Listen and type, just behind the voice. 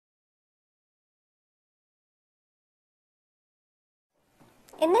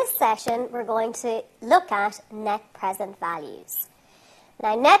In this session, we're going to look at net present values.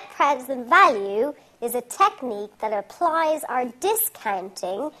 Now, net present value is a technique that applies our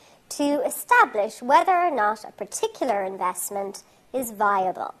discounting to establish whether or not a particular investment is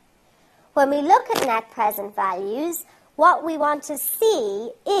viable. When we look at net present values, what we want to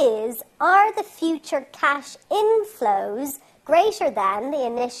see is, are the future cash inflows greater than the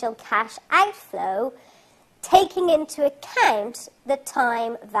initial cash outflow, taking into account the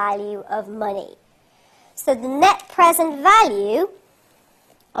time value of money. So the net present value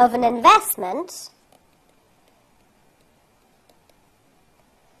of an investment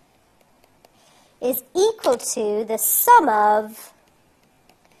is equal to the sum of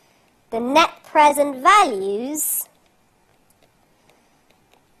the net present values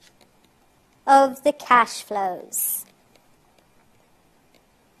of the cash flows.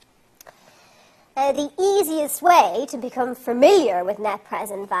 The easiest way to become familiar with net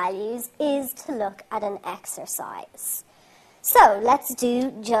present values is to look at an exercise. So let's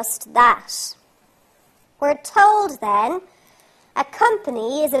do just that. We're told then a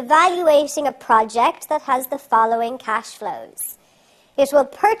company is evaluating a project that has the following cash flows. It will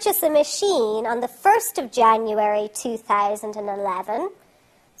purchase a machine on the 1st of January 2011.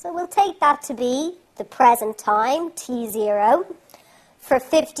 So we'll take that to be the present time, T0, for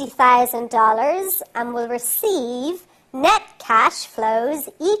 $50,000, and will receive net cash flows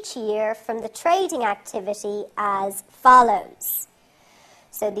each year from the trading activity as follows.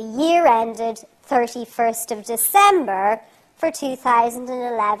 So the year ended 31st of December for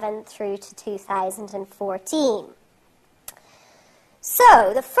 2011 through to 2014.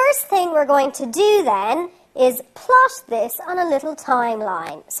 So the first thing we're going to do then is plot this on a little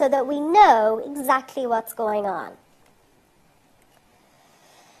timeline so that we know exactly what's going on.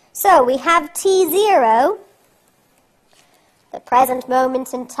 So we have T0, the present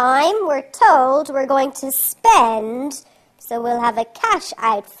moment in time. We're told we're going to spend, so we'll have a cash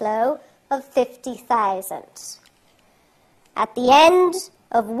outflow of $50,000. At the end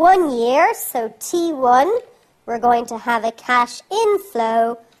of 1 year, so T1, we're going to have a cash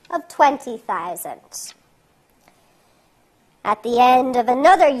inflow of $20,000. At the end of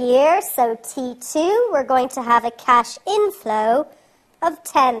another year, so T2, we're going to have a cash inflow of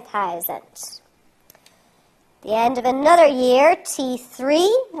 $10,000. The end of another year, T3,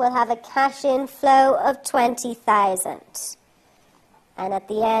 we'll have a cash inflow of $20,000. And at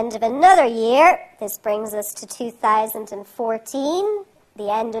the end of another year, this brings us to 2014,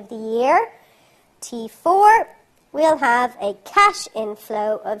 the end of the year, T4, we'll have a cash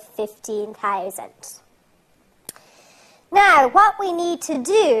inflow of $15,000. Now, what we need to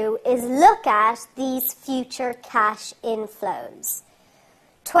do is look at these future cash inflows.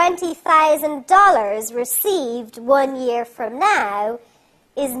 $20,000 received 1 year from now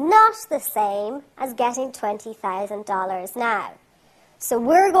is not the same as getting $20,000 now. So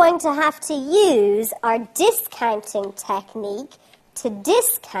we're going to have to use our discounting technique to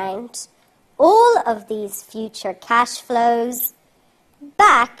discount all of these future cash flows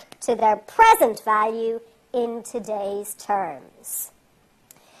back to their present value in today's terms.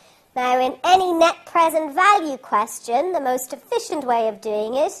 Now, in any net present value question, the most efficient way of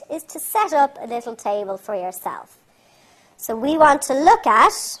doing it is to set up a little table for yourself. So we want to look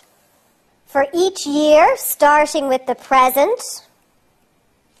at, for each year, starting with the present.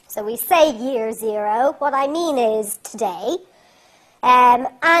 So we say year 0. What I mean is today. And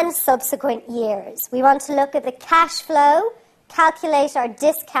subsequent years. We want to look at the cash flow, calculate our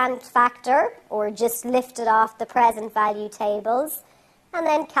discount factor, or just lift it off the present value tables, and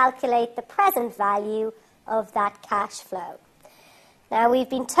then calculate the present value of that cash flow. Now, we've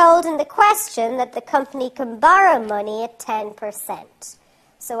been told in the question that the company can borrow money at 10%.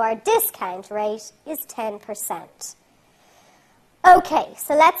 So our discount rate is 10%. Okay,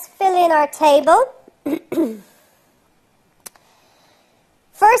 so let's fill in our table.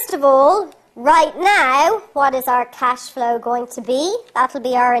 First of all, right now, what is our cash flow going to be? That'll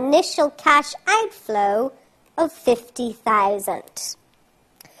be our initial cash outflow of $50,000.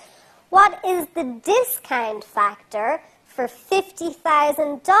 What is the discount factor for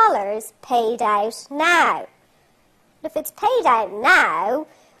 $50,000 paid out now? If it's paid out now,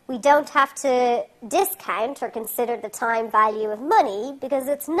 we don't have to discount or consider the time value of money because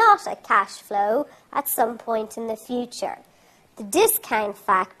it's not a cash flow at some point in the future. The discount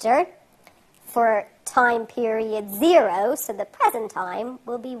factor for time period 0, so the present time,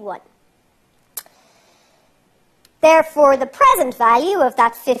 will be 1. Therefore, the present value of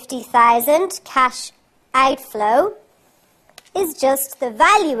that $50,000 cash outflow is just the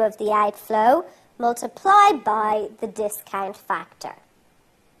value of the outflow multiplied by the discount factor.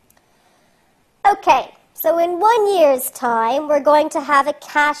 Okay, so in 1 year's time, we're going to have a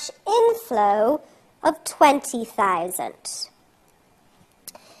cash inflow of 20,000.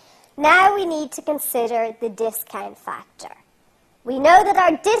 Now we need to consider the discount factor. We know that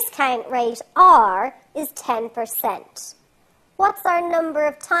our discount rate R is 10%. What's our number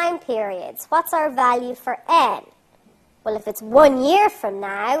of time periods? What's our value for N? Well, if it's 1 year from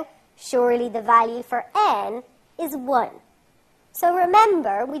now, surely the value for N is 1. So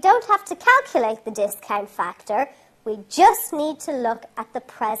remember, we don't have to calculate the discount factor. We just need to look at the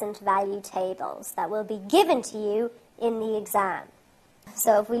present value tables that will be given to you in the exam.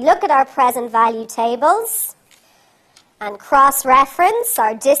 So if we look at our present value tables and cross-reference,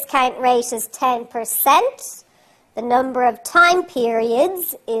 our discount rate is 10%. The number of time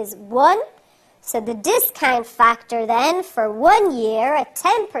periods is 1. So the discount factor then for 1 year at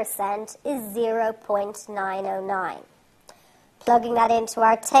 10% is 0.909. Plugging that into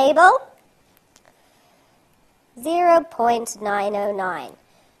our table, 0.909,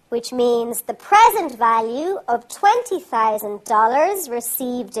 which means the present value of $20,000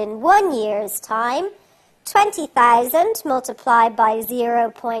 received in 1 year's time, 20,000 multiplied by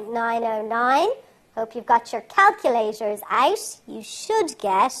 0.909. Hope you've got your calculators out. You should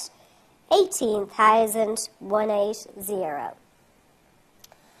get 18,180.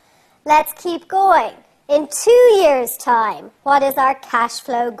 Let's keep going. In 2 years' time, what is our cash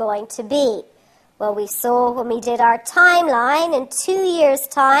flow going to be? Well, we saw when we did our timeline, in 2 years'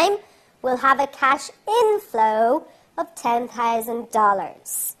 time, we'll have a cash inflow of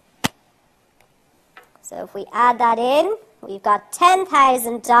 $10,000. So if we add that in, we've got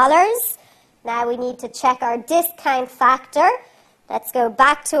 $10,000. Now we need to check our discount factor. Let's go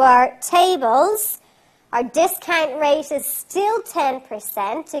back to our tables. Our discount rate is still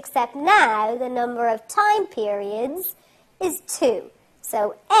 10%, except now the number of time periods is 2.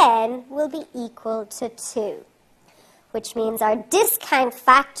 So N will be equal to 2, which means our discount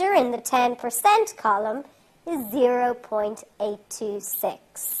factor in the 10% column is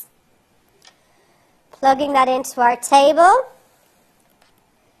 0.826. Plugging that into our table,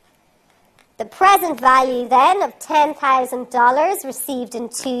 the present value then of $10,000 received in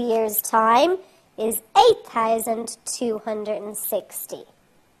 2 years' time is 8,260.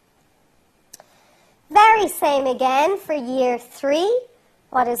 Very same again for year 3.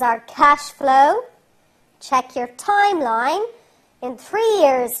 What is our cash flow? Check your timeline. In 3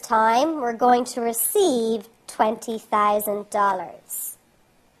 years' time, we're going to receive $20,000.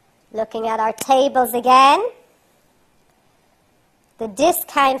 Looking at our tables again, the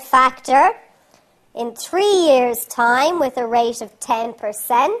discount factor in 3 years' time with a rate of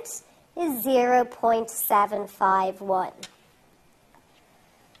 10% is 0.751.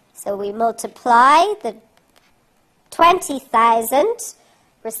 So we multiply the 20,000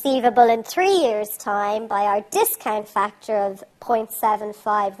 receivable in 3 years' time by our discount factor of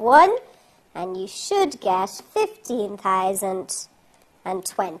 0.751, and you should get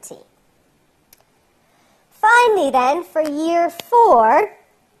 15,020. Finally then, for year 4,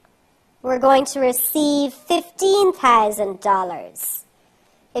 we're going to receive $15,000.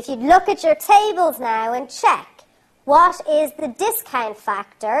 If you look at your tables now and check, what is the discount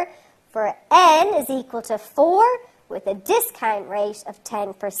factor for N is equal to 4 with a discount rate of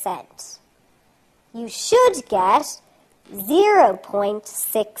 10%? You should get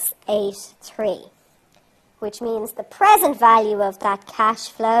 0.683, which means the present value of that cash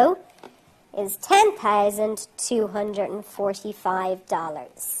flow is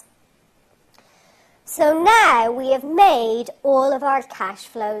 $10,245. So now we have made all of our cash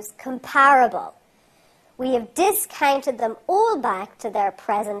flows comparable. We have discounted them all back to their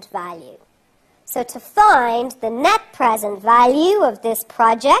present value. So to find the net present value of this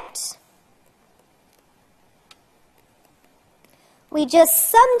project, we just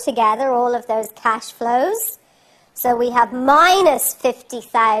sum together all of those cash flows. So we have minus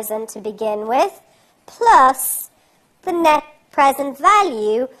 50,000 to begin with, plus the net present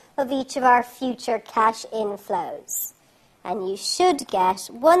value of each of our future cash inflows. And you should get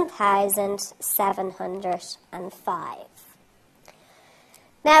 1,705.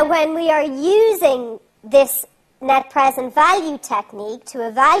 Now, when we are using this net present value technique to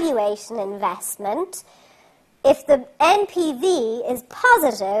evaluate an investment, if the NPV is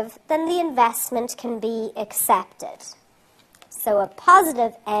positive, then the investment can be accepted. So a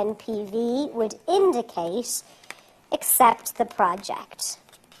positive NPV would indicate accept the project,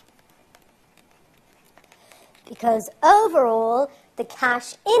 because overall the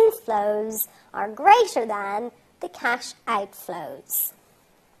cash inflows are greater than the cash outflows.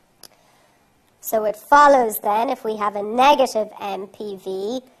 So it follows then, if we have a negative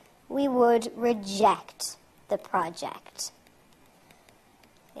NPV, we would reject the project.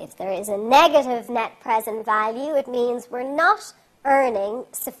 If there is a negative net present value, it means we're not earning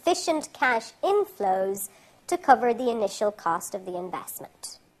sufficient cash inflows to cover the initial cost of the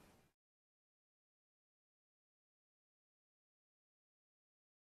investment.